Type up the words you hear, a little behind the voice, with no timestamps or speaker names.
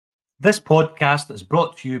This podcast is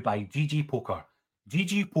brought to you by GG Poker.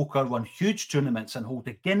 GG Poker won huge tournaments and hold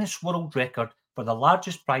the Guinness World Record for the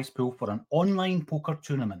largest prize pool for an online poker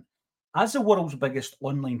tournament. As the world's biggest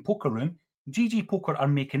online poker room, GG Poker are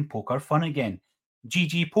making poker fun again.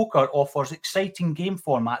 GG Poker offers exciting game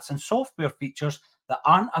formats and software features that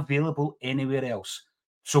aren't available anywhere else.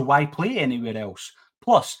 So why play anywhere else?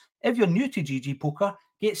 Plus, if you're new to GG Poker,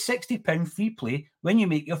 get £60 free play when you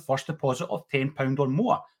make your first deposit of £10 or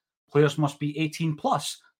more. Players must be 18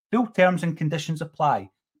 plus. Full terms and conditions apply.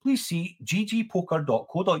 Please see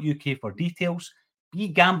ggpoker.co.uk for details.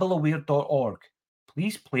 BeGambleAware.org.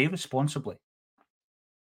 Please play responsibly.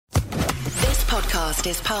 This podcast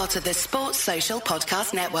is part of the Sports Social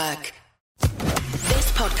Podcast Network. This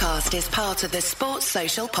podcast is part of the Sports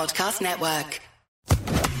Social Podcast Network.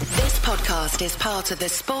 This podcast is part of the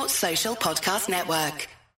Sports Social Podcast Network.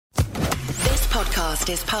 This podcast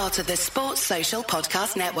is part of the Sports Social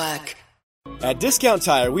Podcast Network. At Discount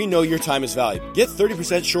Tire, we know your time is valuable. Get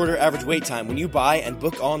 30% shorter average wait time when you buy and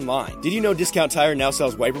book online. Did you know Discount Tire now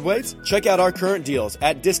sells wiper blades? Check out our current deals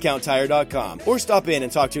at discounttire.com or stop in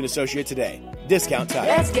and talk to an associate today. Discount Tire.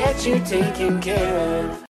 Let's get you taken care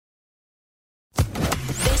of.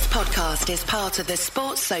 This podcast is part of the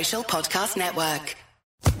Sports Social Podcast Network.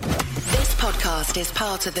 This podcast is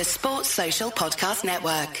part of the Sports Social Podcast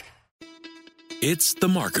Network. It's the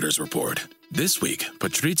Marketer's Report. This week,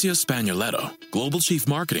 Patrizia Spagnoletto, Global Chief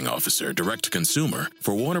Marketing Officer, Direct-to-Consumer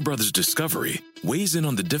for Warner Brothers Discovery, weighs in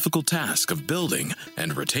on the difficult task of building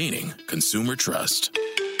and retaining consumer trust.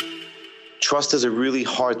 Trust is a really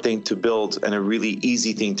hard thing to build and a really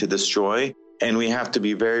easy thing to destroy, and we have to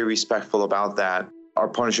be very respectful about that. Our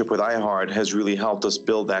partnership with iHeart has really helped us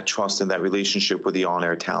build that trust and that relationship with the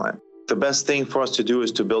on-air talent. The best thing for us to do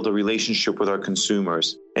is to build a relationship with our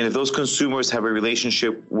consumers. And if those consumers have a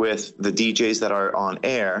relationship with the DJs that are on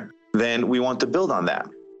air, then we want to build on that.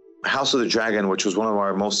 House of the Dragon, which was one of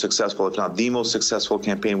our most successful, if not the most successful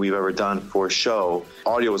campaign we've ever done for a show,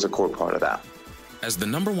 audio was a core part of that. As the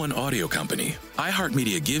 #1 audio company,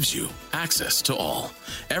 iHeartMedia gives you access to all.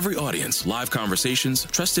 Every audience, live conversations,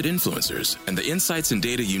 trusted influencers, and the insights and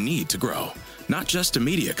data you need to grow. Not just a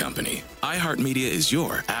media company, iHeartMedia is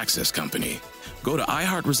your access company. Go to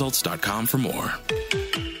iHeartResults.com for more.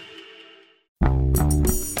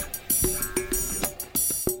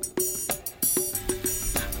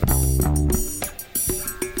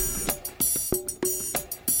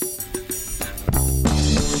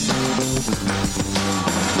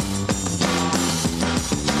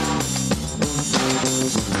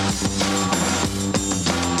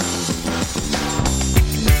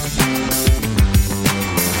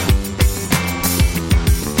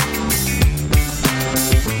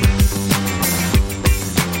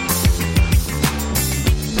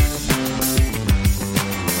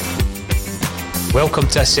 Welcome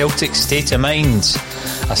to A Celtic State of Mind,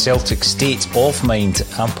 A Celtic State of Mind.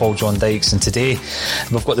 I'm Paul John Dykes, and today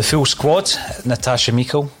we've got the full squad: Natasha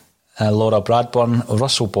Meikle, Laura Bradburn,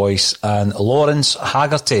 Russell Boyce and Lawrence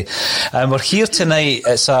Haggerty. And we're here tonight.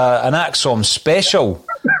 It's an Axom special.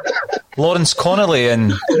 Lawrence Connolly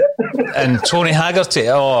and Tony Haggerty.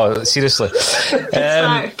 Oh, seriously.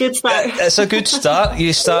 Good start. It's a good start.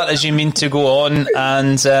 You start as you mean to go on,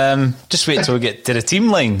 and just wait till we get to the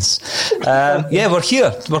team lines. Yeah, we're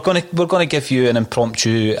here. We're going to give you an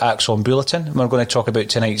impromptu Axon Bulletin. We're going to talk about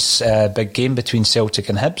tonight's big game between Celtic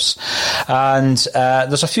and Hibs, and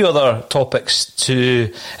there's a few other topics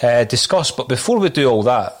to discuss. But before we do all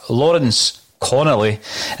that, Lawrence Connolly,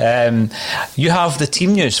 you have the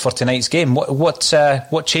team news for tonight's game.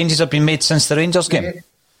 What changes have been made since the Rangers game?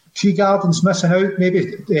 Teagarden's missing out.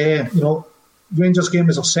 Maybe Rangers game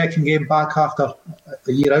is her second game back after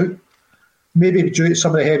a year out. Maybe due to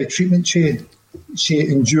some of the heavy treatment she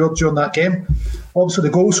endured during that game. Obviously,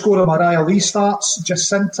 the goal scorer Mariah Lee starts.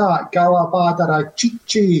 Jacinta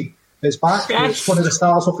Galabadarachichi is back. Yes. It's one of the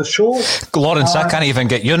stars of the show. Lawrence, I can't even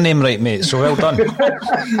get your name right, mate, so well done.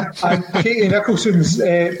 And Katie Nicholson's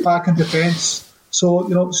back in defence.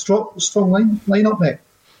 So, strong line-up, mate.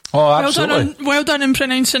 Oh, absolutely. Well done in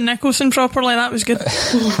pronouncing Nicholson properly. That was good.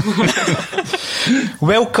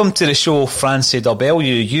 Welcome to the show, Francie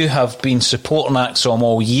W. You have been supporting Axom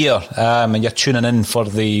all year, and you're tuning in for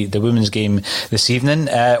the women's game this evening.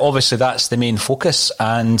 Obviously, that's the main focus,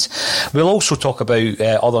 and we'll also talk about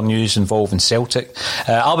other news involving Celtic.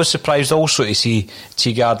 I was surprised also to see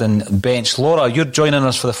Teagarden bench. Laura, you're joining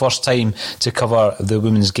us for the first time to cover the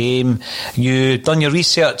women's game. You've done your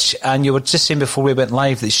research, and you were just saying before we went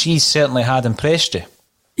live that she certainly had impressed you.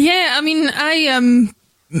 Yeah, I mean,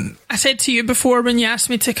 I said to you before when you asked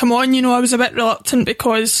me to come on, I was a bit reluctant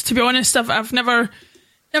because, to be honest, I've never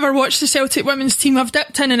never watched the Celtic women's team. I've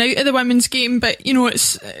dipped in and out of the women's game, but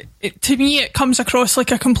to me it comes across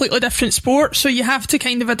like a completely different sport, so you have to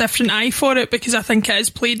kind of a different eye for it, because I think it is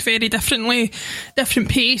played very differently, different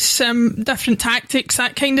pace, different tactics,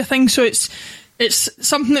 that kind of thing. So it's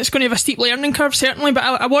something that's going to have a steep learning curve, certainly. But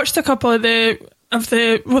I watched a couple of the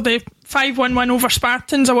 5-1 win over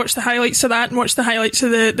Spartans. I watched the highlights of that and watched the highlights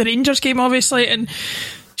of the Rangers game, obviously, and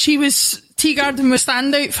Teagarden was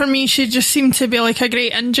standout for me. She just seemed to be like a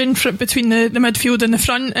great engine between the midfield and the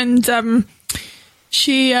front, and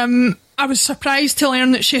I was surprised to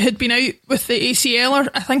learn that she had been out with the ACL, or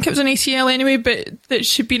I think it was an ACL anyway, but that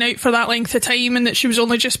she'd been out for that length of time and that she was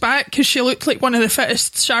only just back, because she looked like one of the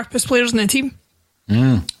fittest, sharpest players in the team.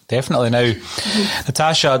 Definitely. Now,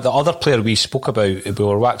 Natasha, the other player we spoke about, we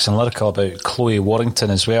were waxing lyrical about, Chloe Warrington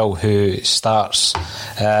as well, who starts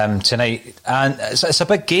tonight. And it's a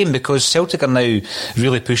big game, because Celtic are now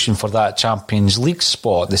really pushing for that Champions League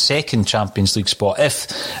spot, the second Champions League spot,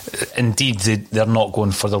 if indeed they're not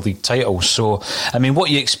going for the league title. So, I mean, what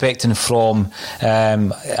are you expecting from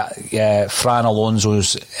Fran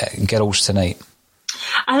Alonso's girls tonight?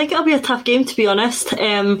 I think it'll be a tough game, to be honest.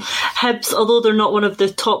 Hibs, although they're not one of the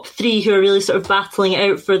top three who are really sort of battling it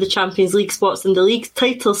out for the Champions League spots and the league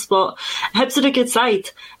title spot, Hibs are a good side.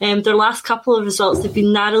 Their last couple of results, they've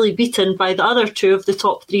been narrowly beaten by the other two of the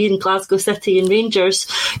top three in Glasgow City and Rangers,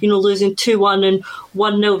 losing 2-1 and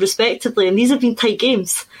 1-0 respectively. And these have been tight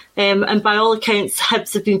games. And by all accounts,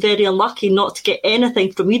 Hibs have been very unlucky not to get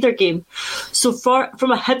anything from either game. So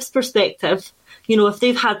from a Hibs perspective, if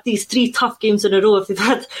they've had these three tough games in a row, if they've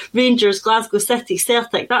had Rangers, Glasgow City,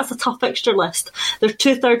 Celtic, that's a tough fixture list. They're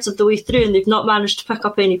 2/3 of the way through and they've not managed to pick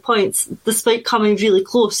up any points, despite coming really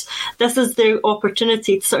close. This is their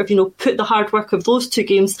opportunity to sort of, put the hard work of those two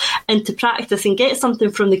games into practice and get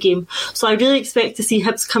something from the game. So I really expect to see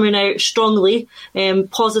Hibs coming out strongly,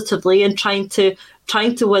 positively, and trying to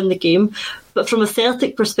win the game. But from a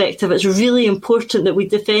Celtic perspective, it's really important that we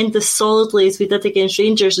defend as solidly as we did against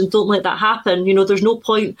Rangers and don't let that happen. There's no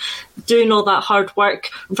point doing all that hard work,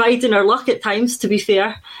 riding our luck at times, to be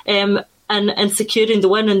fair, and securing the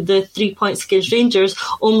win and the 3 points against Rangers,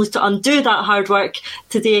 only to undo that hard work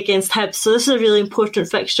today against Hibs. So this is a really important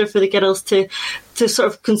fixture for the girls to sort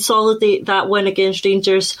of consolidate that win against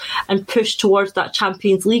Rangers and push towards that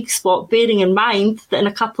Champions League spot, bearing in mind that in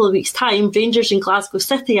a couple of weeks' time, Rangers and Glasgow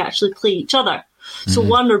City actually play each other. So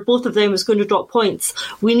one or both of them is going to drop points.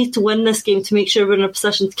 We need to win this game to make sure we're in a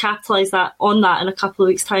position to capitalise on that in a couple of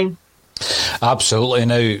weeks' time. Absolutely.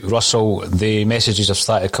 Now, Russell, the messages have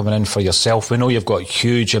started coming in for yourself. We know you've got a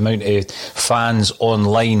huge amount of fans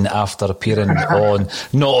online after appearing on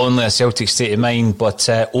not only a Celtic State of Mind but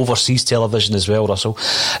overseas television as well, Russell.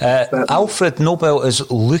 Alfred Nobel is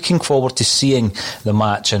looking forward to seeing the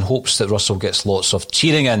match and hopes that Russell gets lots of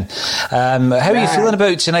cheering in. How are you feeling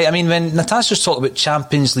about tonight? I mean, when Natasha's talking about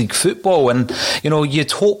Champions League football, and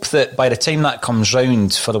you'd hope that by the time that comes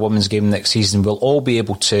round for the women's game next season, we'll all be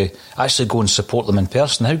able to actually go and support them in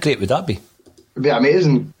person. How great would that be? It'd be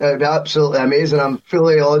amazing. It'd be absolutely amazing. I'm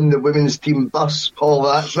fully on the women's team bus, Paul,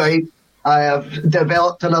 that's right. I have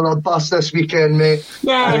developed another bus this weekend, mate.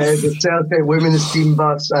 Yes. The Celtic women's team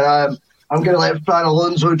bus. And I'm going to let Fran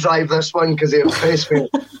Alonso drive this one because he impressed me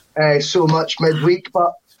so much midweek.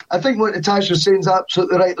 But I think what Natasha was saying is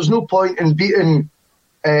absolutely right. There's no point in beating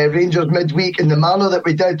Rangers midweek in the manner that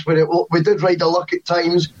we did, where we did ride a luck at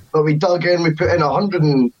times, but we dug in, we put in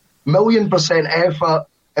 100,000,000% effort.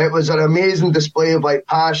 It was an amazing display of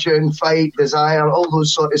passion, fight, desire, all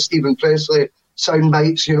those sort of Stephen Presley sound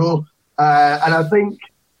bites, and I think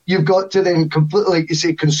you've got to then completely, like you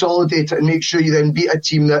say, consolidate it and make sure you then beat a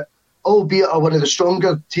team that, albeit are one of the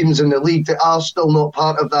stronger teams in the league, that are still not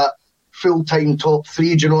part of that full-time top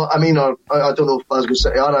three, do you know what I mean? Or I don't know if Glasgow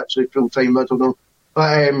City are actually full-time, I don't know.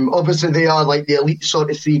 But obviously they are like the elite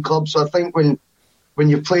sort of three clubs, so I think when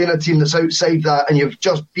you're playing a team that's outside that and you've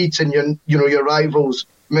just beaten your rivals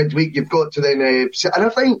midweek, you've got to then and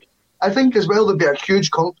I think as well there'll be a huge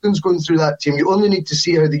confidence going through that team. You only need to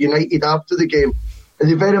see how the United after the game, and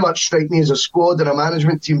they very much strike me as a squad and a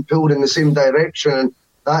management team pulled in the same direction, and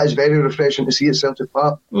that is very refreshing to see at Celtic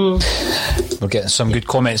Park. We're getting some good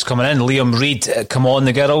comments coming in. Liam Reid, come on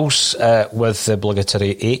the girls, with the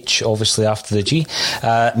obligatory H, obviously after the G.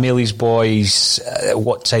 Mailey's boys,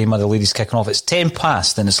 what time are the ladies kicking off? It's 10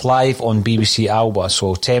 past and it's live on BBC Alba,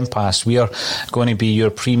 so 10 past. We are going to be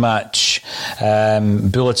your pre-match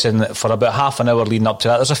bulletin for about half an hour leading up to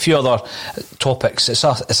that. There's a few other topics. It's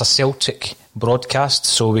a Celtic broadcast,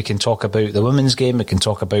 so we can talk about the women's game, we can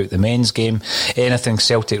talk about the men's game, anything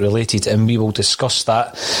Celtic related, and we will discuss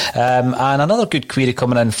that. And another good query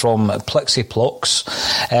coming in from Plixie Plocks.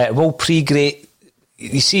 Will pre-grade...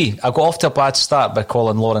 You see, I got off to a bad start by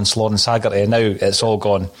calling Lawrence Haggerty, and now it's all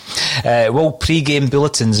gone. Will pre-game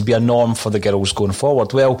bulletins be a norm for the girls going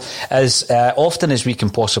forward? Well, as often as we can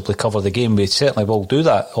possibly cover the game, we certainly will do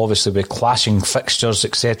that, obviously with clashing fixtures,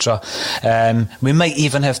 etc. We might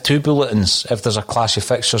even have 2 bulletins if there's a clash of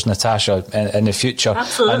fixtures, Natasha, in the future.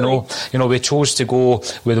 Absolutely. I know we chose to go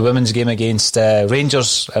with the women's game against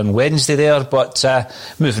Rangers on Wednesday there, but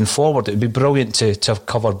moving forward it would be brilliant to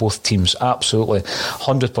cover both teams, absolutely.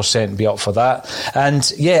 100% be up for that. And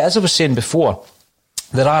yeah, as I was saying before,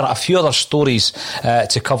 there are a few other stories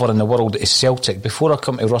to cover in the world of Celtic. Before I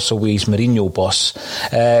come to Russell Way's Mourinho boss,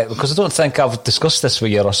 because I don't think I've discussed this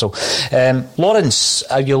with you, Russell. Lawrence,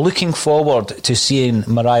 are you looking forward to seeing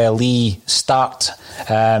Mariah Lee start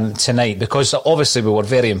tonight? Because obviously we were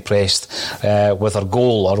very impressed with her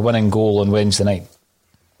winning goal on Wednesday night.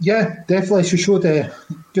 Yeah, definitely. She showed a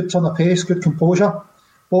good turn of pace, good composure.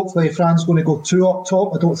 Hopefully Fran's going to go 2 up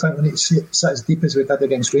top. I don't think we need to sit as deep as we did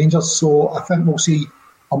against Rangers, so I think we'll see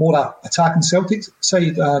a more attacking Celtic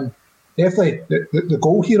side, and definitely the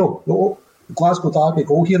goal hero, the Glasgow Derby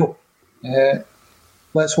goal hero.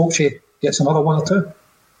 Let's hope she gets another 1 or 2.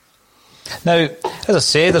 Now, as I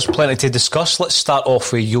say, there's plenty to discuss. Let's start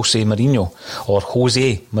off with Jose Mourinho.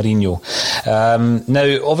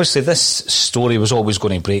 Now, obviously, this story was always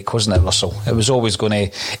going to break, wasn't it, Russell? It was always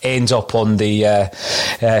going to end up on the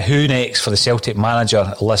who next for the Celtic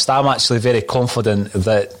manager list. I'm actually very confident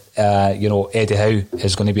that Eddie Howe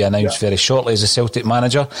is going to be announced very shortly as a Celtic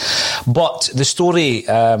manager. But the story,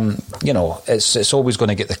 it's always going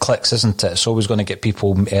to get the clicks, isn't it? It's always going to get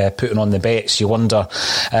people putting on the bets. You wonder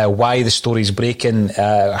why the story's breaking,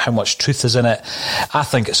 how much truth is in it. I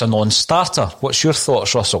think it's a non-starter. What's your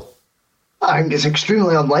thoughts, Russell? I think it's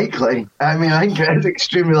extremely unlikely. I think it is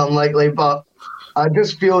extremely unlikely, but I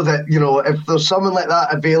just feel that, if there's someone like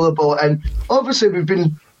that available, and obviously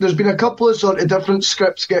there's been a couple of sort of different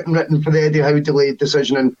scripts getting written for the Eddie Howe delayed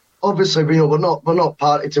decision, and obviously we're not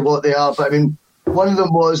party to what they are, but one of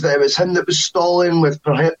them was that it was him that was stalling with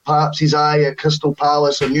perhaps his eye at Crystal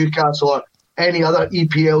Palace or Newcastle or any other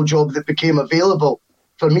EPL job that became available.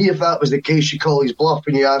 For me, if that was the case, you call his bluff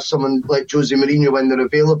when you ask someone like Jose Mourinho when they're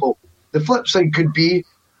available. The flip side could be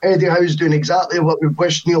Eddie Howe's doing exactly what we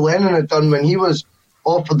wished Neil Lennon had done when he was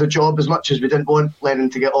offered the job, as much as we didn't want Lennon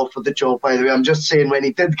to get offered the job, by the way. I'm just saying, when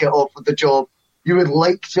he did get offered the job, you would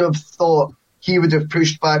like to have thought he would have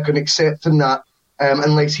pushed back on accepting that,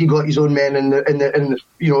 unless he got his own men in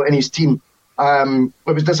his team. It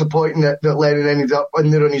was disappointing that Lennon ended up in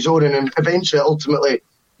there on his own, and eventually, ultimately,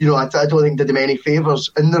 I don't think did him any favours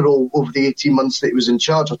in the role over the 18 months that he was in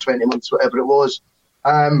charge, or 20 months, whatever it was.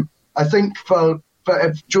 I think for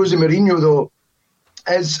if Jose Mourinho, though,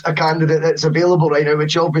 is a candidate that's available right now,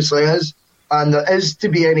 which obviously is, and there is to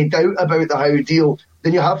be any doubt about the Howe deal,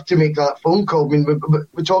 then you have to make that phone call.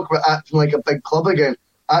 We talk about acting like a big club again.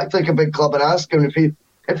 Act like a big club and ask him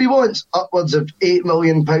if he wants upwards of £8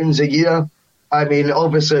 million a year.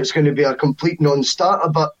 Obviously it's going to be a complete non-starter,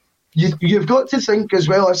 but you've got to think as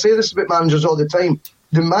well. I say this about managers all the time.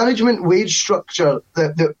 The management wage structure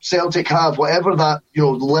that Celtic have, whatever that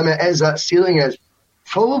limit is, that ceiling is,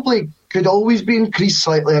 probably could always be increased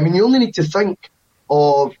slightly. You only need to think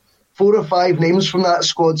of 4 or 5 names from that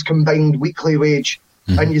squad's combined weekly wage,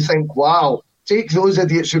 and you think, wow, take those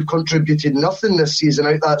idiots who've contributed nothing this season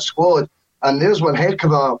out that squad, and there's one heck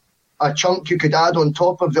of a chunk you could add on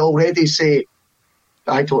top of the already, say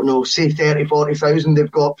 30, 40,000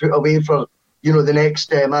 they've got put away for the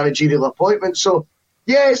next managerial appointment. So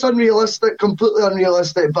yeah, it's unrealistic, completely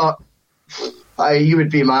unrealistic, but he would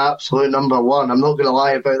be my absolute number one. I'm not going to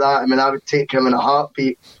lie about that. I would take him in a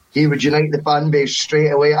heartbeat. He would unite the fan base straight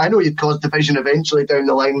away. I know you'd cause division eventually down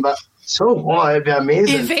the line, but so what? It'd be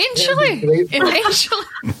amazing. Eventually.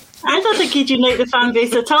 I don't think he'd unite the fan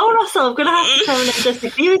base at all, Russell. I'm going to have to come and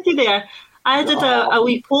disagree with you there. I did a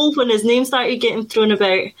wee poll when his name started getting thrown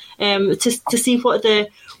about to see what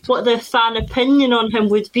the fan opinion on him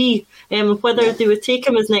would be, whether they would take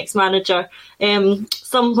him as next manager.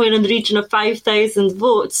 Somewhere in the region of 5,000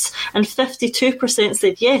 votes, and 52%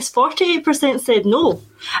 said yes, 48% said no.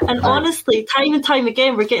 And honestly, time and time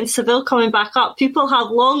again, we're getting Seville coming back up. People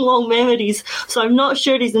have long memories, so I'm not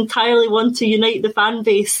sure he's entirely one to unite the fan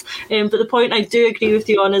base. But the point I do agree with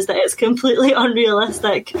you on is that it's completely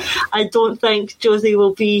unrealistic. I don't think Josie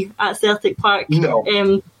will be at Celtic Park.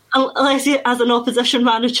 No. unless he has an opposition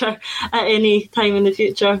manager at any time in the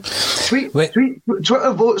future.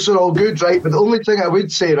 Twitter votes are all good, right? But the only thing I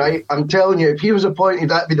would say, right, I'm telling you, if he was appointed,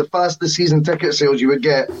 that'd be the fastest season ticket sales you would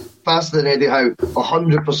get, faster than Eddie Howe,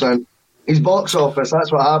 100%. He's box office,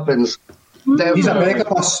 that's what happens. He's a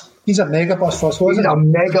megabus. He's a megabus for us, wasn't he?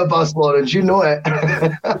 He's a megabus, Lawrence, you know it.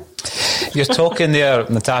 You're talking there,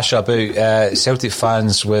 Natasha, about Celtic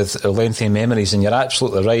fans with lengthy memories, and you're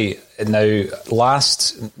absolutely right. Now,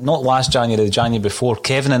 not last January, the January before,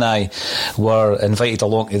 Kevin and I were invited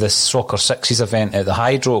along to this Soccer Sixes event at the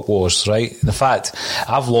Hydro it was, right? In fact,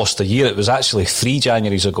 I've lost a year. It was actually 3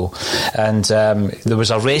 Januaries ago. And there was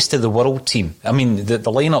a rest of the world team. I mean, the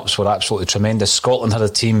lineups were absolutely tremendous. Scotland had a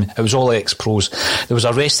team. It was all ex-pros. There was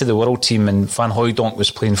a rest of the world team, and Van Hooijdonk was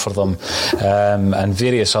playing for them, and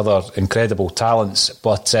various other incredible talents.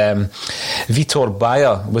 But Vitor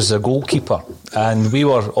Baia was the goalkeeper, and we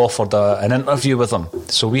were offered an interview with him,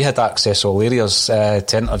 so we had access all areas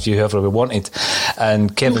to interview whoever we wanted,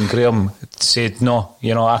 and Kevin Graham said, no,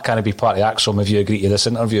 I can't be part of AXOM if you agree to this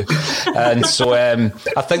interview. And so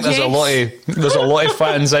I think there's a lot of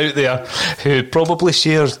fans out there who probably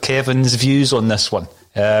share Kevin's views on this one.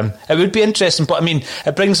 It would be interesting, but I mean,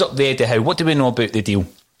 it brings up the Eddie Howe. What do we know about the deal?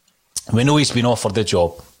 We know he's been offered the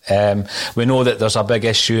job. We know that there's a big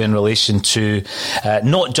issue in relation to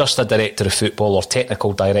not just a director of football or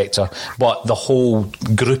technical director, but the whole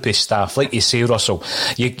group of staff. Like you say, Russell,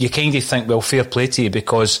 you kind of think, well, fair play to you,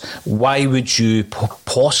 because why would you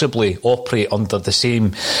possibly operate under the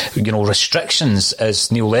same restrictions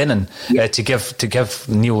as Neil Lennon? To give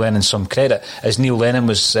Neil Lennon some credit, as Neil Lennon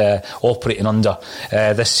was operating under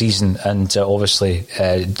this season, and obviously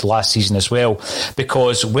last season as well,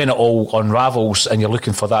 because when it all unravels and you're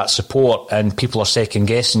looking for that support and people are second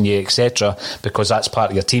guessing you, etc., because that's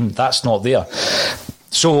part of your team, that's not there.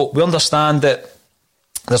 So we understand that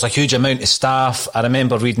there's a huge amount of staff. I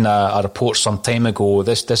remember reading a report some time ago.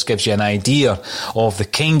 This gives you an idea of the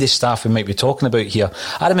kind of staff we might be talking about here.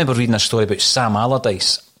 I remember reading a story about Sam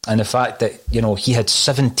Allardyce and the fact that, he had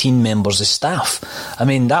 17 members of staff. I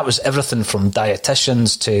mean, that was everything from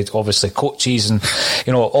dietitians to obviously coaches and,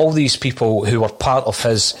 all these people who were part of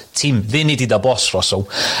his team. They needed a boss, Russell.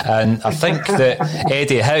 And I think that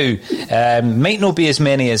Eddie Howe might not be as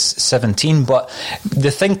many as 17, but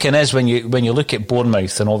the thinking is when you look at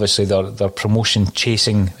Bournemouth, and obviously they're promotion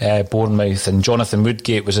chasing Bournemouth, and Jonathan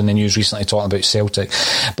Woodgate was in the news recently talking about Celtic.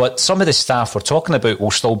 But some of the staff we're talking about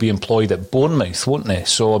will still be employed at Bournemouth, won't they?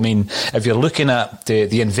 So, I mean, if you're looking at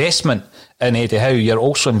the investment in Eddie Howe, you're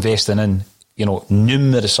also investing in,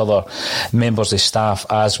 numerous other members of staff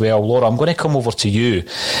as well. Laura, I'm going to come over to you.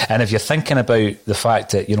 And if you're thinking about the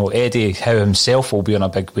fact that, Eddie Howe himself will be on a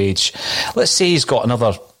big wage, let's say he's got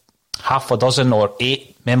another half a dozen or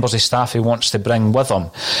 8 members of staff he wants to bring with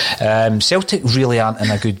him. Celtic really aren't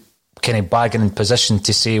in a good kind of bargaining position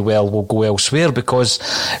to say, well, we'll go elsewhere, because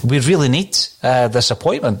we really need this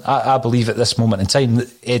appointment. I believe at this moment in time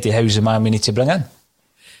that Eddie Howe's the man we need to bring in.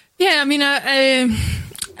 Yeah, I mean,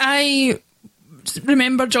 I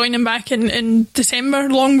remember joining back in December,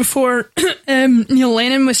 long before Neil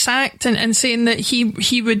Lennon was sacked, and saying that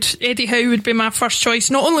Eddie Howe would be my first choice,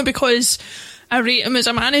 not only because I rate him as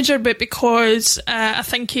a manager, but because I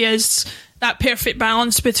think he is that perfect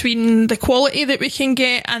balance between the quality that we can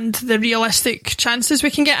get and the realistic chances we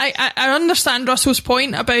can get. I understand Russell's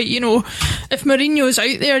point about, if Mourinho's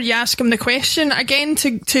out there, you ask him the question. Again,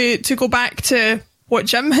 to go back to what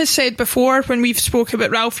Jim has said before when we've spoke about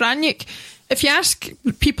Ralph Rangnick, if you ask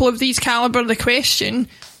people of these calibre the question,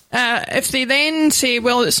 if they then say,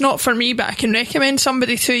 well, it's not for me, but I can recommend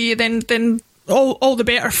somebody to you, then all the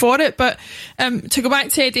better for it. But to go back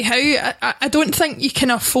to Eddie Howe, I don't think you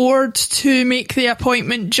can afford to make the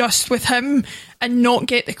appointment just with him and not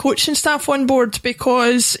get the coaching staff on board,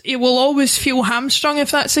 because he will always feel hamstrung if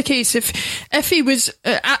that's the case. If he was,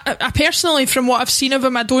 I personally, from what I've seen of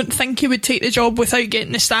him, I don't think he would take the job without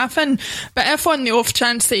getting the staff in. But if on the off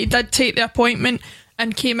chance that he did take the appointment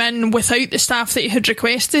and came in without the staff that he had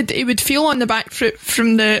requested, he would feel on the back foot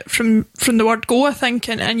from the word go, I think,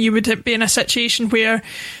 and you would be in a situation where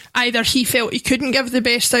either he felt he couldn't give the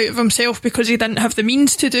best out of himself because he didn't have the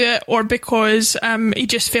means to do it, or because he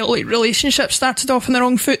just felt like relationships started off on the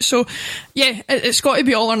wrong foot. So yeah, it's got to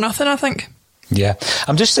be all or nothing, I think. Yeah,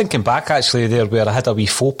 I'm just thinking back actually there where I had a wee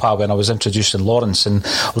faux pas when I was introducing Lawrence, and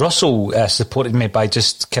Russell supported me by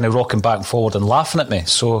just kind of rocking back and forward and laughing at me.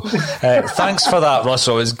 So thanks for that,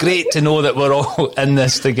 Russell. It's great to know that we're all in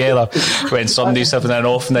this together when somebody's having an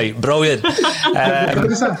off night. Brilliant. I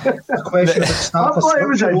thought it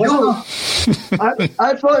was a joke.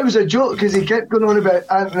 I thought it was a joke because he kept going on about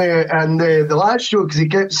Anthony and the last show because he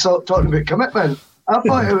kept talking about commitment. I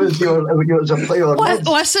thought it was a play on words.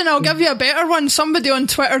 Listen, I'll give you a better one. Somebody on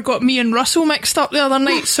Twitter got me and Russell mixed up the other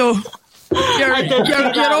night, so you're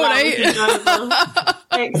all right.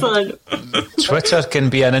 Excellent. Twitter can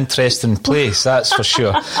be an interesting place, that's for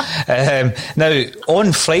sure. Now,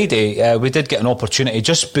 on Friday, we did get an opportunity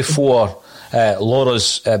just before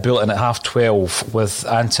Laura's bulletin at 12:30 with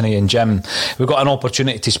Anthony and Jim. We got an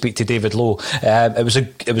opportunity to speak to David Lowe. It was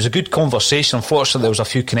a good conversation. Unfortunately, there was a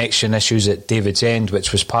few connection issues at David's end,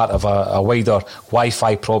 which was part of a wider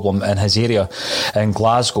Wi-Fi problem in his area in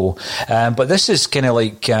Glasgow. But this is kind of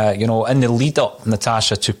like in the lead up,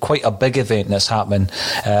 Natasha, to quite a big event that's happening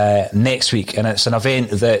next week, and it's an event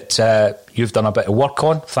that you've done a bit of work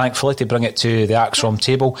on, thankfully, to bring it to the AXROM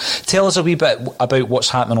table. Tell us a wee bit about what's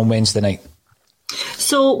happening on Wednesday night.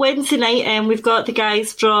 So Wednesday night, we've got the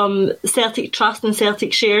guys from Celtic Trust and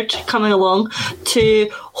Celtic Shared coming along to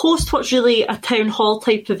host what's really a town hall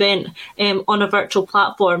type event on a virtual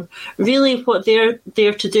platform. Really what they're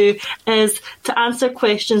there to do is to answer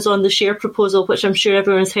questions on the Share proposal, which I'm sure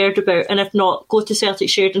everyone's heard about, and if not, go to Celtic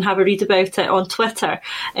Shared and have a read about it on Twitter.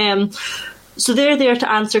 So they're there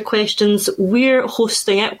to answer questions. We're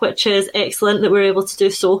hosting it, which is excellent that we're able to do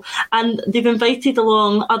so. And they've invited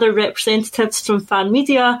along other representatives from fan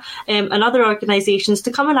media and other organisations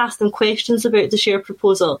to come and ask them questions about the Share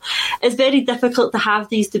proposal. It's very difficult to have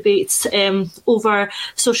these debates over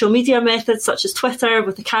social media methods such as Twitter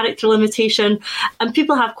with the character limitation. And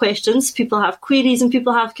people have questions, people have queries, and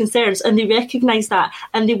people have concerns, and they recognise that.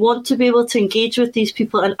 And they want to be able to engage with these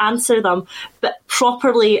people and answer them, but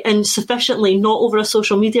properly and sufficiently, not over a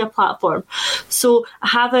social media platform. So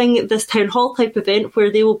having this town hall type event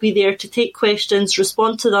where they will be there to take questions,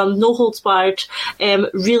 respond to them, no holds barred,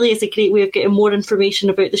 really is a great way of getting more information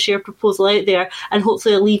about the Share proposal out there and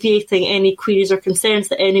hopefully alleviating any queries or concerns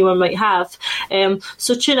that anyone might have.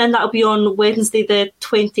 So tune in, that'll be on Wednesday the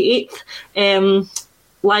 28th,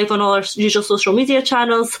 live on all our usual social media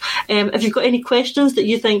channels. If you've got any questions that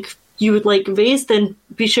you think you would like raised, then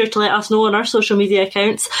be sure to let us know on our social media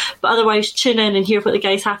accounts. But otherwise, tune in and hear what the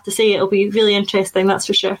guys have to say. It'll be really interesting, that's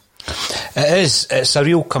for sure. It is. It's a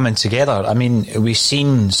real coming together. I mean, we've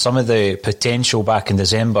seen some of the potential back in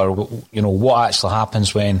December, what actually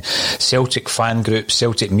happens when Celtic fan groups,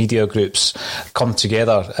 Celtic media groups come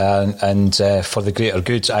together and for the greater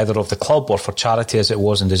good, either of the club or for charity as it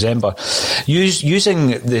was in December.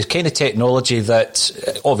 Using the kind of technology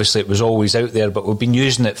that, obviously it was always out there, but we've been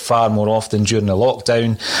using it far more often during the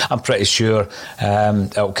lockdown. I'm pretty sure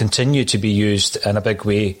it'll continue to be used in a big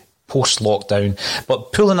way post-lockdown,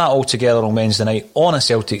 but pulling that all together on Wednesday night on a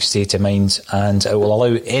Celtic State of Mind, and it will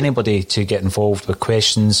allow anybody to get involved with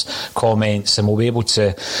questions, comments, and we'll be able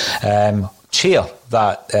to chair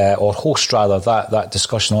that, or host rather, that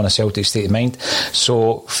discussion on a Celtic State of Mind.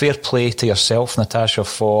 So fair play to yourself, Natasha,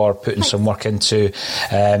 for putting some work into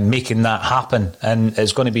making that happen, and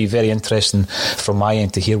it's going to be very interesting from my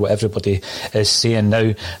end to hear what everybody is saying.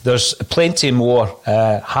 Now, there's plenty more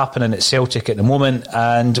happening at Celtic at the moment,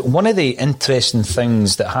 and one of the interesting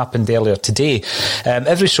things that happened earlier today,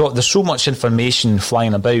 there's so much information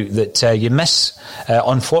flying about that you miss,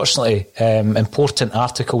 unfortunately, important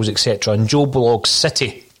articles, etc. And Joe Blogs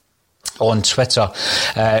City on Twitter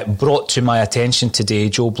brought to my attention today,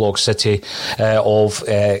 Joe Blog City of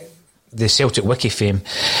the Celtic Wiki fame,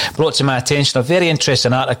 brought to my attention a very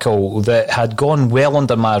interesting article that had gone well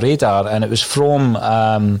under my radar, and it was from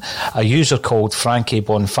a user called Frankie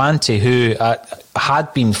Bonfanti, who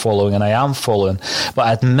had been following, and I am following, but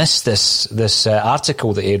I'd missed this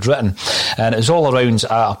article that he had written, and it was all around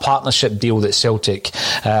a partnership deal that Celtic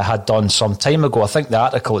had done some time ago. I think the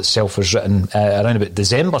article itself was written around about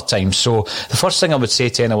December time, so the first thing I would say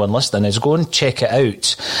to anyone listening is go and check it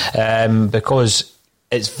out, because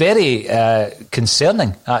it's very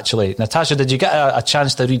concerning, actually. Natasha, did you get a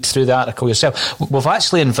chance to read through the article yourself? We've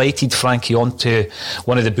actually invited Frankie onto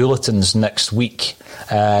one of the bulletins next week,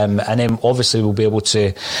 and then obviously we'll be able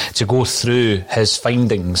to go through his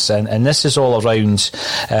findings. And this is all around,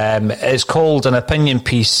 it's called an opinion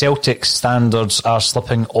piece, Celtic standards are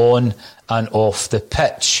slipping on and off the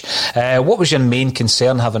pitch. What was your main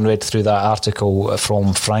concern having read through that article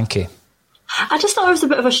from Frankie? I just thought it was a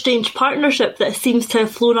bit of a strange partnership that seems to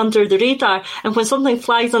have flown under the radar. And when something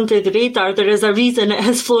flies under the radar, there is a reason it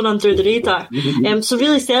has flown under the radar. So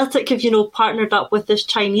really Celtic have, partnered up with this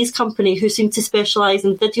Chinese company who seem to specialise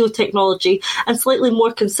in video technology and slightly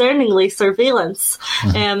more concerningly, surveillance.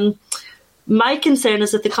 My concern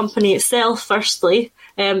is with the company itself, firstly.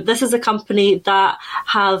 This is a company that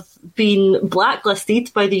have been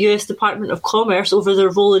blacklisted by the US Department of Commerce over their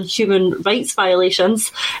role in human rights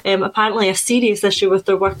violations. Apparently a serious issue with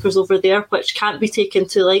their workers over there, which can't be taken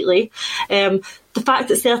too lightly. The fact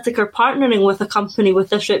that Celtic are partnering with a company with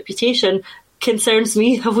this reputation concerns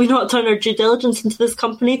me. Have we not done our due diligence into this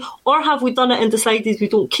company, or have we done it and decided we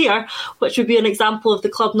don't care, which would be an example of the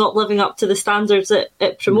club not living up to the standards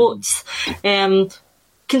it promotes.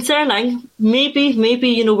 Concerning, maybe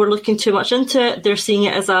we're looking too much into it. They're seeing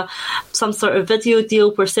it as some sort of video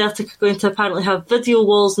deal where Celtic are going to apparently have video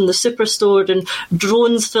walls in the Superstore and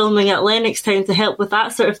drones filming at Lennoxtown to help with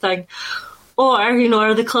that sort of thing. Or,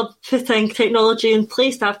 are the club putting technology in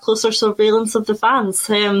place to have closer surveillance of the fans?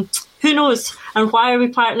 Who knows? And why are we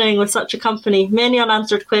partnering with such a company? Many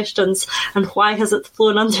unanswered questions. And why has it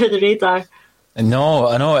flown under the radar? No,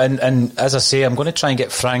 I know, and as I say, I'm going to try and get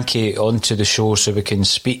Frankie onto the show so we can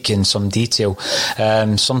speak in some detail.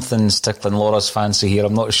 Something's tickling Laura's fancy here.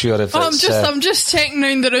 I'm not sure if it's... I'm just checking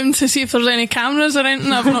round the room to see if there's any cameras or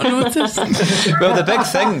anything I've not noticed. Well,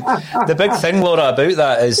 the big thing, Laura, about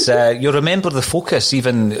that is you'll remember the Focus,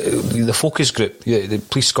 even the Focus group, the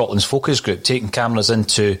Police Scotland's Focus group, taking cameras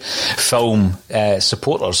into film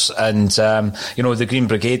supporters, and the Green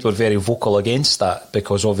Brigade were very vocal against that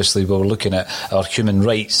because obviously we were looking at our human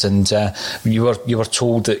rights, and you were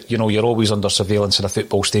told that you're always under surveillance in a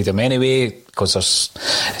football stadium anyway because there's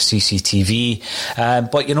CCTV.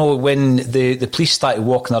 But when the police started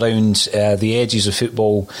walking around the edges of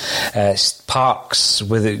football parks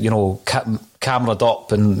with cameraed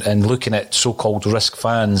up and looking at so-called risk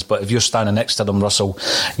fans, but if you're standing next to them, Russell,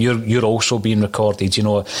 you're also being recorded.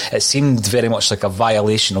 It seemed very much like a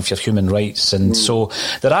violation of your human rights, and so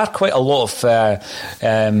there are quite a lot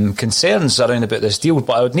of concerns around about this deal.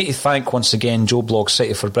 But I would need to thank once again Joe Blog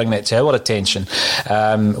City for bringing it to our attention.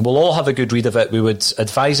 We'll all have a good read of it. We would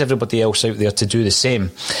advise everybody else out there to do the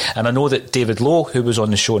same, and I know that David Lowe, who was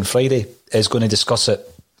on the show on Friday, is going to discuss it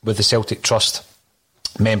with the Celtic Trust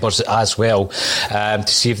members as well, to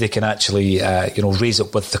see if they can actually raise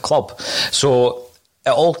it with the club. So it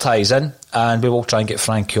all ties in, and we will try and get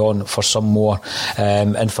Frankie on for some more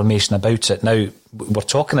information about it. Now, we're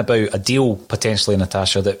talking about a deal potentially,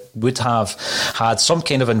 Natasha, that would have had some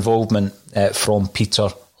kind of involvement from Peter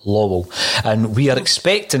Lawwell, and we are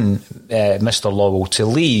expecting Mr. Lawwell to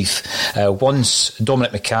leave once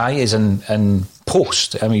Dominic Mackay is in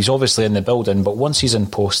post. I mean, he's obviously in the building, but once he's in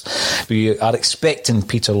post, we are expecting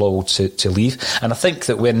Peter Lawwell to leave. And I think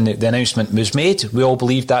that when the announcement was made, we all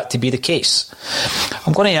believed that to be the case.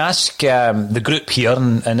 I'm going to ask the group here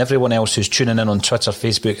and everyone else who's tuning in on Twitter,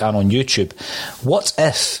 Facebook and on YouTube, what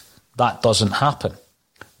if that doesn't happen?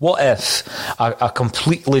 What if a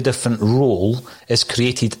completely different role is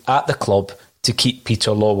created at the club to keep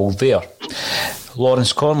Peter Lawwell there?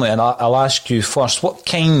 Lawrence Conley, and I'll ask you first, what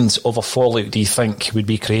kind of a fallout do you think would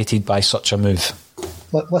be created by such a move?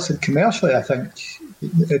 Listen, commercially, I think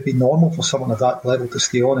it'd be normal for someone of that level to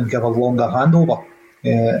stay on and give a longer handover.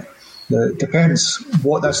 It depends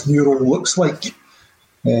what this new role looks like.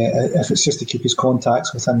 If it's just to keep his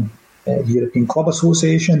contacts within the European Club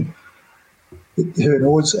Association, who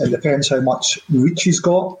knows? It depends how much reach he's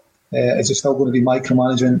got. Is he still going to be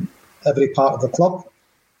micromanaging every part of the club?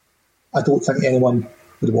 I don't think anyone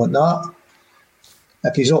would want that.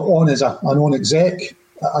 If he's on as a non-exec,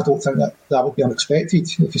 I don't think that would be unexpected.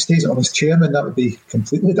 If he stays on as chairman, that would be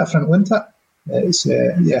completely different, wouldn't it?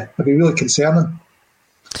 It'd be really concerning.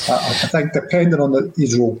 I think depending on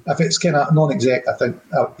his role, if it's kind of non-exec, I think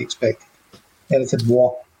that would be expected. Anything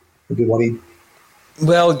more would be worrying.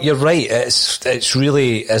 Well, you're right. It's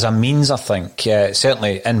really as a means, I think,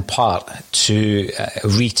 certainly in part to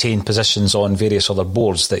retain positions on various other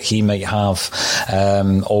boards that he might have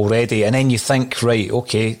already. And then you think, right,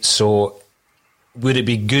 okay, so would it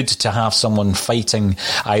be good to have someone fighting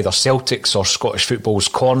either Celtic's or Scottish football's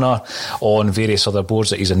corner on various other boards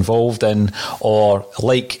that he's involved in, or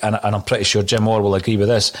and I'm pretty sure Jim Orr will agree with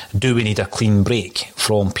this, do we need a clean break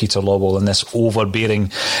from Peter Lawwell and this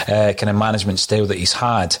overbearing kind of management style that he's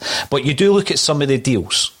had. But you do look at some of the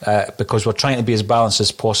deals, because we're trying to be as balanced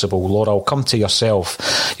as possible. Laura, I'll come to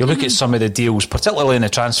yourself. You look at some of the deals, particularly in the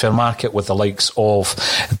transfer market, with the likes of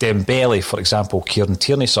Dembele, for example, Kieran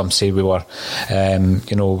Tierney. Some say we were,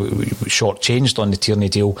 short-changed on the Tierney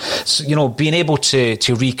deal. So, being able to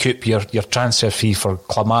recoup your transfer fee for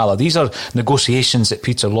Klamala. These are negotiations that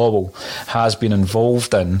Peter Lawwell has been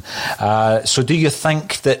involved in. So do you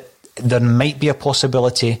think that there might be a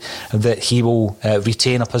possibility that he will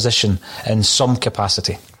retain a position in some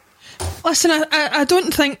capacity? Listen, I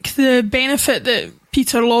don't think the benefit that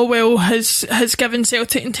Peter Lawwell has given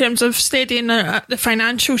Celtic in terms of steadying the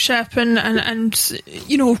financial ship and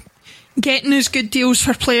getting us good deals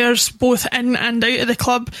for players both in and out of the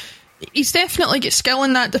club. He's definitely got skill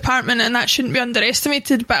in that department, and that shouldn't be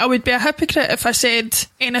underestimated, but I would be a hypocrite if I said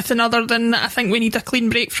anything other than I think we need a clean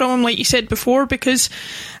break from him, like you said before, because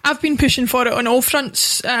I've been pushing for it on all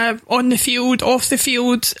fronts, on the field, off the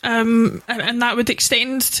field, and that would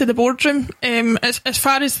extend to the boardroom. As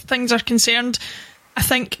far as things are concerned, I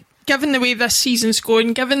think given the way this season's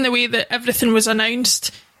going, given the way that everything was announced,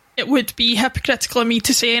 it would be hypocritical of me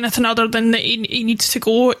to say anything other than that he needs to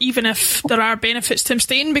go, even if there are benefits to him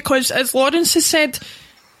staying, because as Lawrence has said,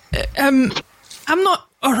 I'm not,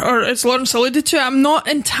 or as Lawrence alluded to, I'm not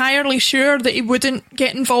entirely sure that he wouldn't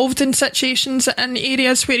get involved in situations and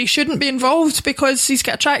areas where he shouldn't be involved, because he's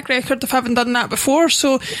got a track record of having done that before.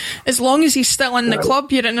 So as long as he's still in the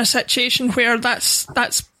club, you're in a situation where that's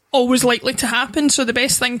always likely to happen. So the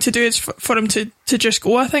best thing to do is for him to just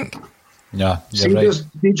go, I think. Yeah, you're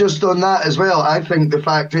right. Just on that as well, I think the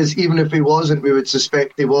fact is, even if he wasn't, we would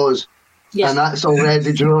suspect he was. Yeah. And that's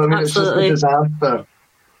already, do you know what I mean? Absolutely. It's just a disaster.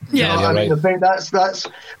 Yeah, I mean, right. I think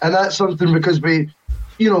that's something, because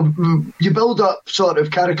you build up sort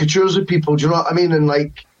of caricatures of people, do you know what I mean? And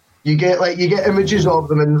you get images of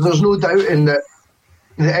them, and there's no doubting that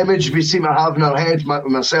the image we seem to have in our head,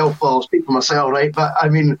 myself, well, I'll speak for myself, right? But I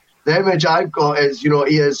mean, the image I've got is, he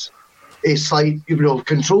is a slight,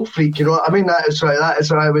 control freak, you know what I mean? That is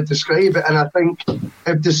how I would describe it. And I think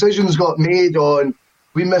if decisions got made on,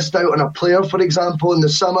 we missed out on a player, for example, in the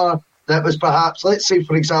summer, that was perhaps, let's say,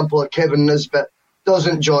 for example, a Kevin Nisbet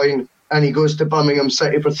doesn't join and he goes to Birmingham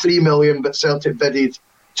City for $3 million, but Celtic bidded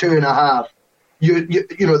 $2.5 million.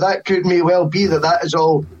 That may well be that is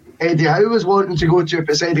all Eddie Howe was wanting to go to, if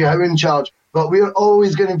it's Eddie Howe in charge. But we're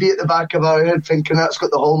always going to be at the back of our head thinking that's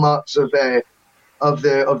got the hallmarks of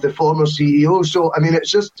the former CEO. So I mean,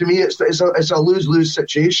 it's just, to me, it's a lose-lose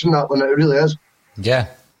situation, that one. It really is. Yeah,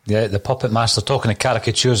 the puppet master, talking of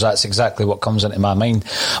caricatures, that's exactly what comes into my mind.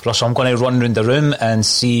 Russell, I'm going to run round the room and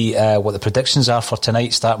see what the predictions are for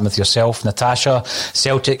tonight, starting with yourself, Natasha.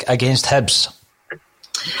 Celtic against Hibs.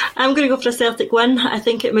 I'm going to go for a Celtic win. I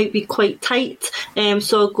think it might be quite tight,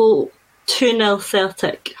 so I'll go 2-0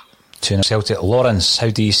 Celtic. 2-0 Celtic. Lawrence, how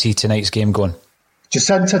do you see tonight's game going?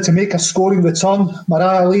 Jacinta to make a scoring return,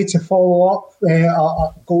 Mariah Lee to follow up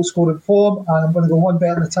a goal scoring form, and I'm going to go one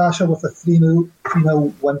better Natasha with a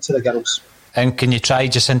 3-0 win to the girls. And can you try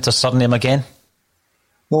Jacinta's surname again?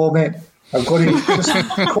 No, mate. I'm going to just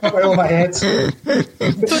put it out of my head.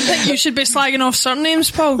 Don't think you should be slagging off surnames,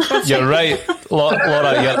 Paul. You're right,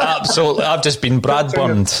 Laura. You're absolutely. I've just been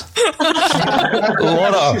Bradburned.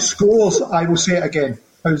 Laura, if she scores, I will say it again.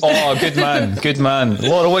 Good man.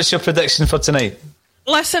 Laura, what's your prediction for tonight?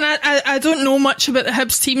 Listen, I don't know much about the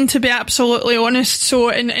Hibs team, to be absolutely honest. So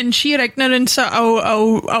in sheer ignorance,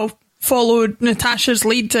 I'll follow Natasha's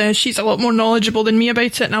lead. She's a lot more knowledgeable than me about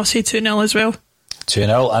it, and I'll say 2-0 as well.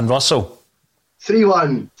 2-0, and Russell.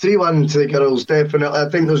 3-1 to the girls, definitely. I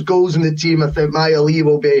think there's goals in the team. I think Maya Lee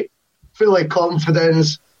will be full of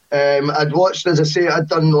confidence. I'd watched, as I say, I'd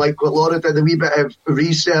done like what Laura did, a wee bit of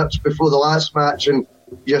research before the last match, and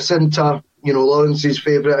Jacinta, Lawrence's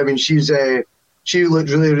favourite. I mean, she looked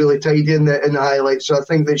really, really tidy in the highlights. So I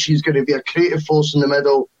think that she's going to be a creative force in the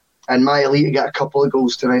middle, and Maya Lee to get a couple of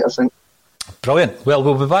goals tonight, I think. Brilliant. Well,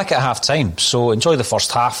 we'll be back at half time, so enjoy the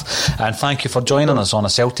first half, and thank you for joining us on A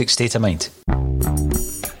Celtic State of Mind.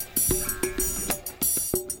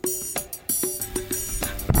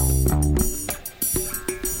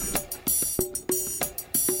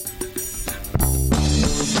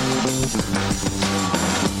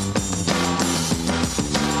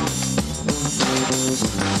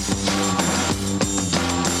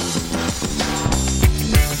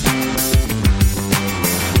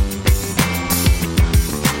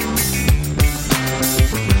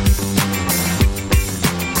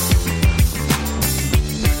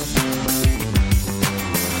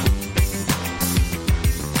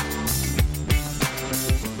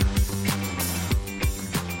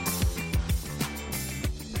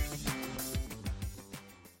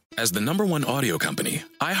 As the #1 audio company,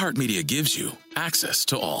 iHeartMedia gives you access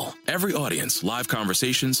to all. Every audience, live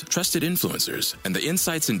conversations, trusted influencers, and the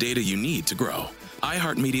insights and data you need to grow.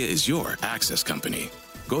 iHeartMedia is your access company.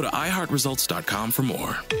 Go to iHeartResults.com for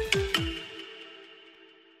more.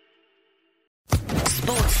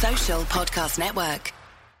 Sports Social Podcast Network.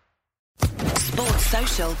 Sports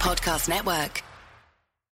Social Podcast Network.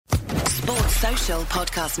 Sports Social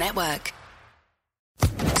Podcast Network.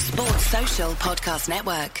 Sports Social Podcast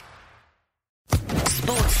Network.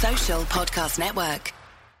 Sports Social Podcast Network.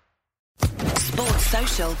 Sports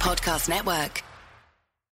Social Podcast Network.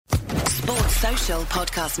 Sports Social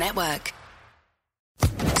Podcast Network.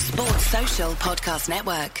 Sports Social Podcast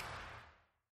Network.